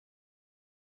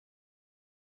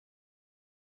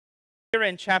Here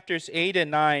in chapters 8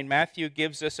 and 9, Matthew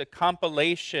gives us a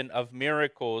compilation of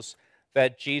miracles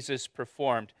that Jesus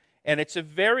performed. And it's a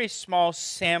very small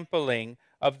sampling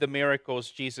of the miracles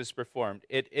Jesus performed.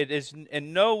 It is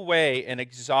in no way an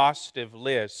exhaustive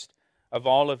list of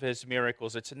all of his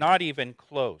miracles. It's not even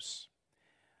close.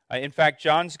 In fact,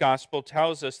 John's gospel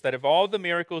tells us that if all the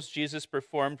miracles Jesus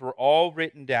performed were all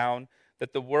written down,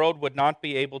 that the world would not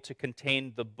be able to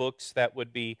contain the books that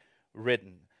would be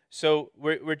written. So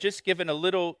we're just given a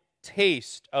little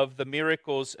taste of the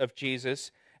miracles of Jesus.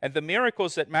 And the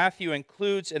miracles that Matthew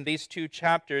includes in these two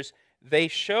chapters, they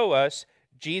show us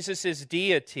Jesus'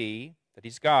 deity, that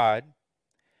he's God,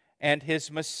 and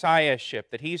his messiahship,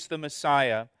 that he's the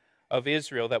Messiah of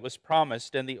Israel that was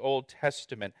promised in the Old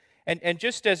Testament. And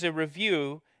just as a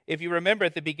review, if you remember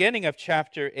at the beginning of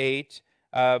chapter 8,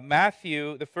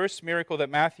 Matthew, the first miracle that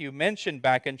Matthew mentioned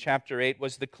back in chapter 8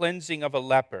 was the cleansing of a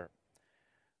leper,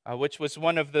 which was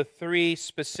one of the three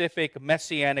specific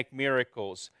messianic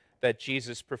miracles that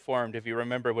Jesus performed, if you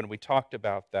remember when we talked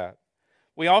about that.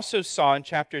 We also saw in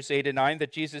chapters 8 and 9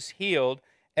 that Jesus healed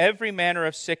every manner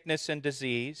of sickness and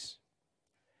disease.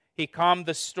 He calmed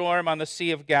the storm on the Sea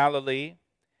of Galilee.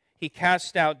 He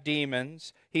cast out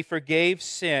demons. He forgave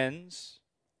sins.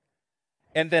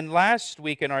 And then last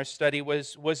week in our study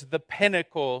was the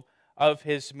pinnacle of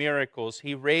his miracles.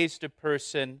 He raised a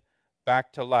person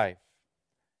back to life.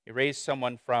 He raised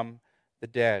someone from the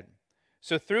dead.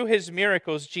 So through his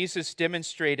miracles, Jesus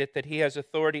demonstrated that he has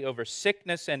authority over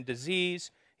sickness and disease.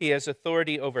 He has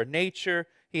authority over nature.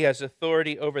 He has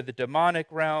authority over the demonic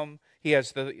realm. He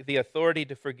has the authority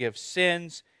to forgive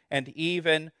sins and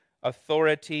even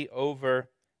authority over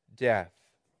death.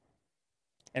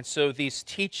 And so these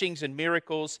teachings and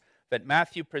miracles that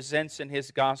Matthew presents in his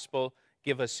gospel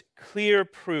give us clear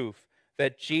proof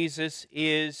that Jesus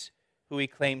is who he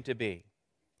claimed to be,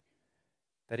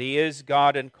 that he is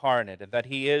God incarnate, and that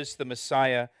he is the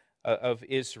Messiah of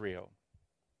Israel.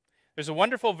 There's a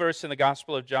wonderful verse in the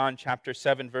Gospel of John, chapter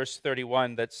 7, verse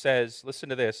 31, that says, listen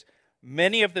to this,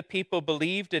 "Many of the people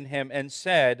believed in him and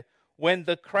said, 'When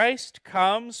the Christ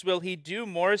comes, will he do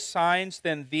more signs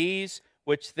than these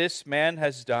which this man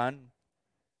has done?'"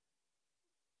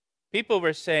 People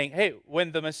were saying, hey,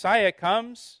 when the Messiah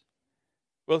comes,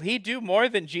 will he do more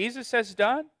than Jesus has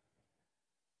done?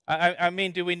 I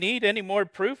mean, do we need any more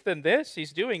proof than this?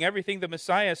 He's doing everything the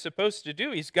Messiah is supposed to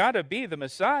do. He's got to be the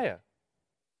Messiah.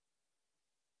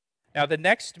 Now, the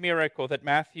next miracle that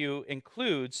Matthew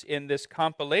includes in this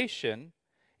compilation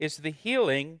is the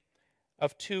healing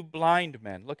of two blind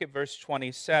men. Look at verse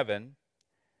 27.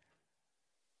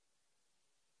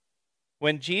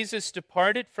 "When Jesus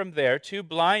departed from there, two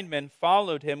blind men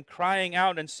followed him, crying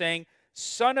out and saying,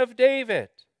 'Son of David,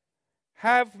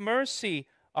 have mercy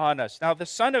on us.'" Now, the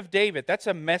Son of David, that's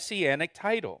a messianic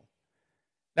title.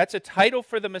 That's a title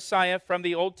for the Messiah from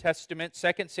the Old Testament,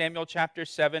 2 Samuel chapter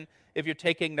 7. If you're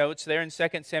taking notes there in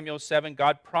 2 Samuel 7,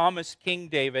 God promised King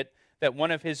David that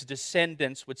one of his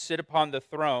descendants would sit upon the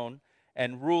throne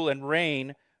and rule and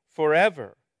reign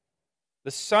forever.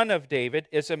 The Son of David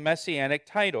is a messianic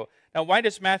title. Now, why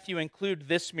does Matthew include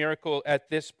this miracle at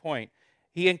this point?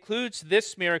 He includes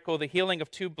this miracle, the healing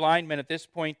of two blind men, at this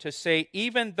point to say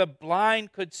even the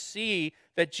blind could see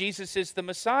that Jesus is the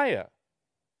Messiah.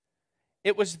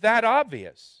 It was that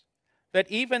obvious that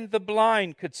even the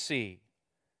blind could see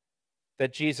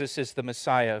that Jesus is the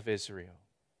Messiah of Israel.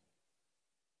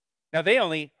 Now, they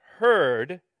only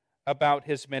heard about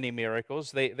his many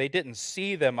miracles. They didn't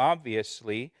see them,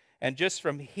 obviously. And just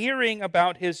from hearing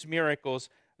about his miracles,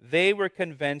 they were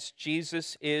convinced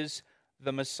Jesus is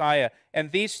the Messiah.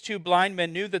 And these two blind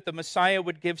men knew that the Messiah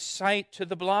would give sight to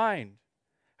the blind.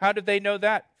 How did they know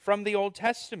that? From the Old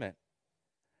Testament.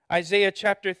 Isaiah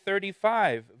chapter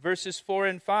 35, verses 4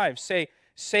 and 5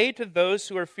 say to those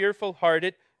who are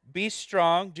fearful-hearted, 'Be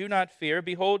strong, do not fear.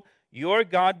 Behold, your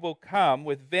God will come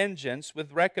with vengeance,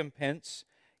 with recompense.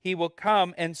 He will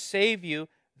come and save you.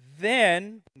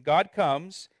 Then, God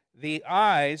comes, the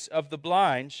eyes of the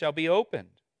blind shall be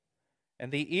opened,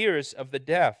 and the ears of the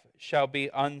deaf shall be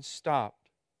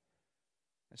unstopped.'"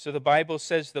 And so the Bible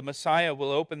says the Messiah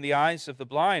will open the eyes of the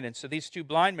blind. And so these two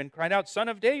blind men cried out, "Son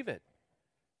of David,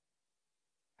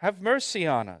 have mercy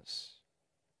on us."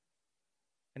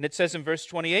 And it says in verse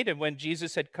 28, "And when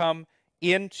Jesus had come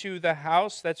into the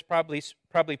house," that's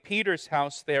probably Peter's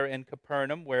house there in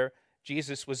Capernaum, where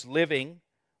Jesus was living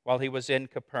while he was in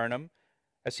Capernaum.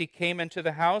 As he came into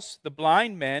the house, the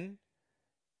blind men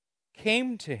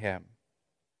came to him.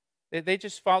 They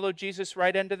just followed Jesus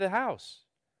right into the house.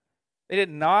 They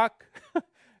didn't knock.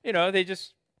 They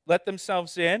just let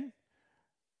themselves in.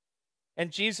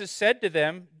 And Jesus said to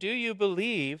them, "Do you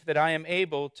believe that I am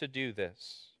able to do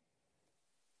this?"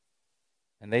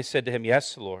 And they said to him,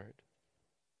 "Yes, Lord."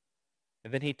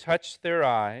 And then he touched their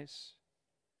eyes,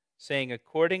 saying,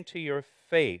 "According to your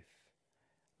faith,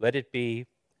 let it be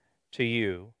to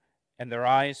you." And their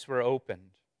eyes were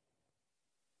opened.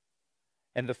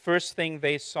 And the first thing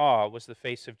they saw was the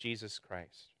face of Jesus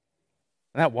Christ.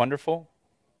 Isn't that wonderful?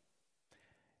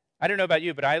 I don't know about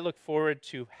you, but I look forward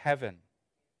to heaven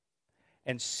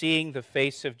and seeing the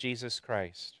face of Jesus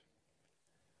Christ.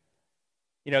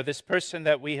 You know, this person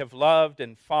that we have loved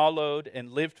and followed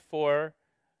and lived for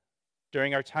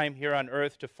during our time here on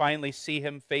earth, to finally see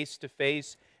him face to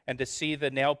face and to see the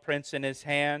nail prints in his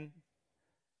hand,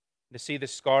 to see the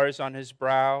scars on his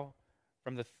brow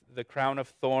from the crown of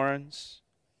thorns,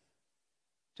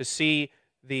 to see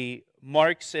the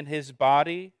marks in his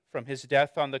body from his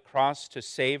death on the cross to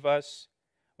save us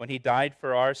when he died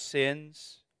for our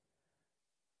sins.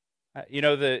 You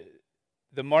know,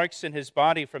 the marks in his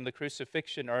body from the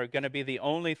crucifixion are going to be the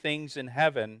only things in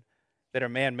heaven that are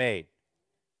man-made.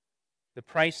 The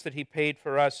price that he paid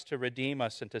for us to redeem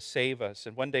us and to save us.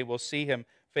 And one day we'll see him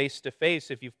face to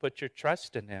face if you've put your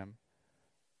trust in him.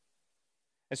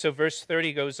 And so verse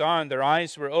 30 goes on, their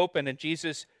eyes were open, and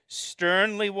Jesus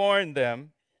sternly warned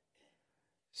them,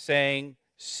 saying,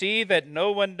 "See that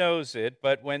no one knows it."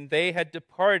 But when they had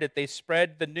departed, they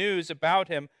spread the news about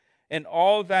him in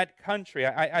all that country.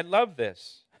 I love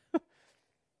this.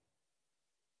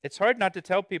 It's hard not to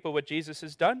tell people what Jesus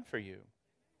has done for you,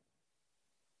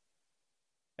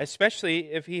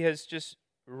 especially if he has just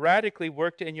radically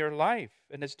worked in your life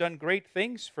and has done great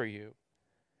things for you.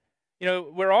 You know,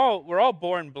 we're all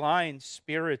born blind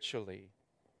spiritually.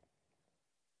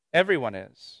 Everyone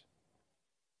is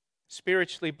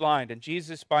spiritually blind, and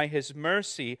Jesus, by his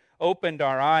mercy, opened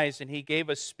our eyes, and he gave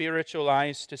us spiritual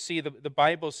eyes to see. The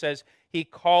Bible says he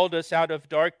called us out of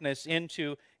darkness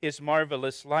into his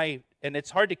marvelous light, and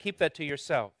it's hard to keep that to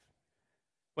yourself.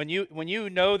 When you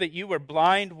know that you were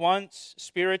blind once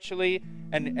spiritually,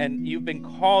 and you've been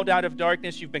called out of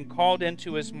darkness, you've been called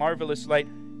into his marvelous light,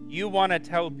 you want to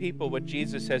tell people what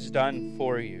Jesus has done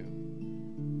for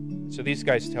you. So these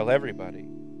guys tell everybody.